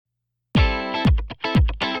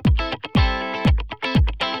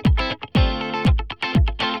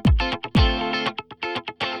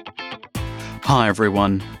Hi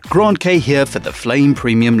everyone, Grant K here for the Flame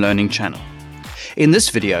Premium Learning channel. In this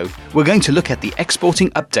video, we're going to look at the exporting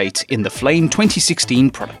update in the Flame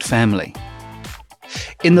 2016 product family.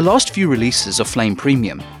 In the last few releases of Flame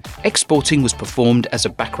Premium, exporting was performed as a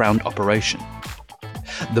background operation.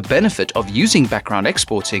 The benefit of using background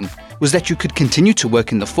exporting was that you could continue to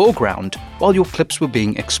work in the foreground while your clips were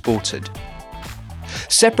being exported.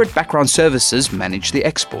 Separate background services manage the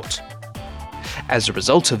export. As a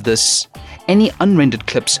result of this, any unrendered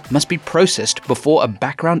clips must be processed before a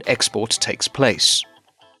background export takes place.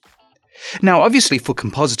 Now, obviously for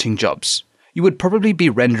compositing jobs, you would probably be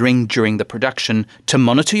rendering during the production to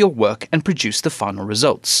monitor your work and produce the final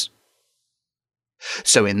results.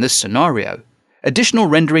 So in this scenario, additional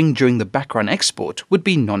rendering during the background export would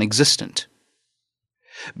be non-existent.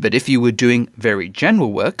 But if you were doing very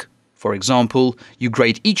general work, for example, you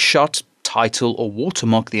grade each shot, title or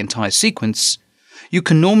watermark the entire sequence, you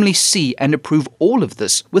can normally see and approve all of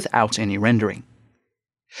this without any rendering.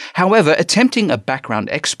 However, attempting a background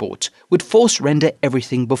export would force render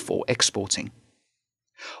everything before exporting.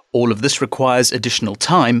 All of this requires additional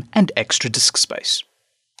time and extra disk space.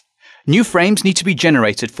 New frames need to be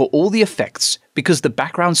generated for all the effects because the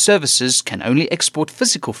background services can only export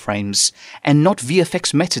physical frames and not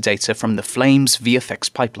VFX metadata from the Flame's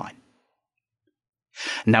VFX pipeline.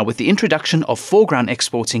 Now, with the introduction of Foreground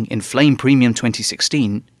Exporting in Flame Premium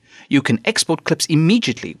 2016, you can export clips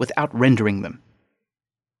immediately without rendering them.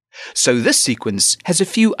 So this sequence has a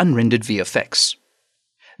few unrendered VFX.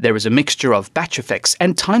 There is a mixture of batch effects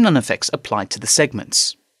and timeline effects applied to the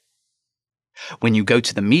segments. When you go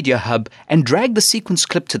to the Media Hub and drag the sequence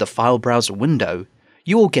clip to the file browser window,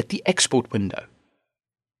 you will get the export window.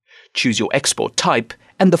 Choose your export type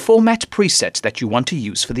and the format preset that you want to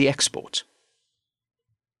use for the export.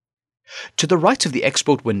 To the right of the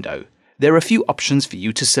export window, there are a few options for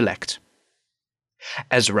you to select.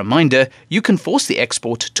 As a reminder, you can force the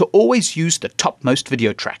export to always use the topmost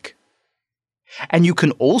video track. And you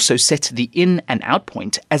can also set the in and out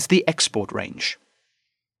point as the export range.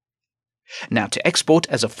 Now, to export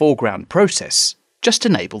as a foreground process, just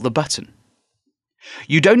enable the button.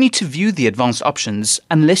 You don't need to view the advanced options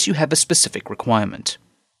unless you have a specific requirement.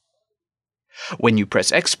 When you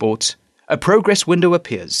press export, a progress window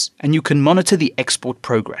appears and you can monitor the export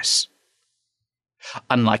progress.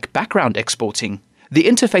 Unlike background exporting, the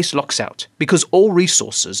interface locks out because all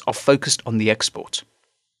resources are focused on the export.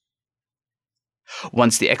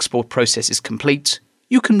 Once the export process is complete,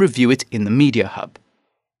 you can review it in the Media Hub.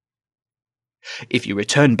 If you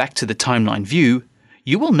return back to the timeline view,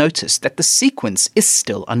 you will notice that the sequence is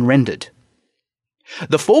still unrendered.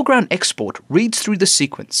 The foreground export reads through the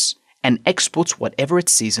sequence and exports whatever it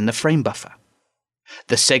sees in the frame buffer.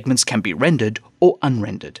 The segments can be rendered or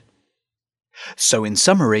unrendered. So in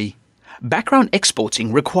summary, background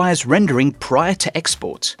exporting requires rendering prior to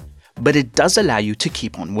export, but it does allow you to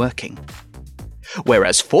keep on working.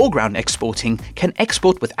 Whereas foreground exporting can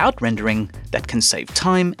export without rendering that can save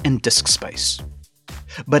time and disk space.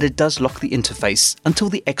 But it does lock the interface until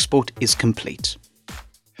the export is complete.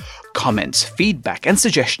 Comments, feedback and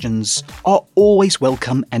suggestions are always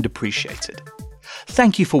welcome and appreciated.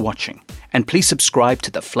 Thank you for watching, and please subscribe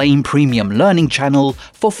to the Flame Premium Learning channel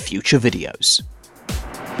for future videos.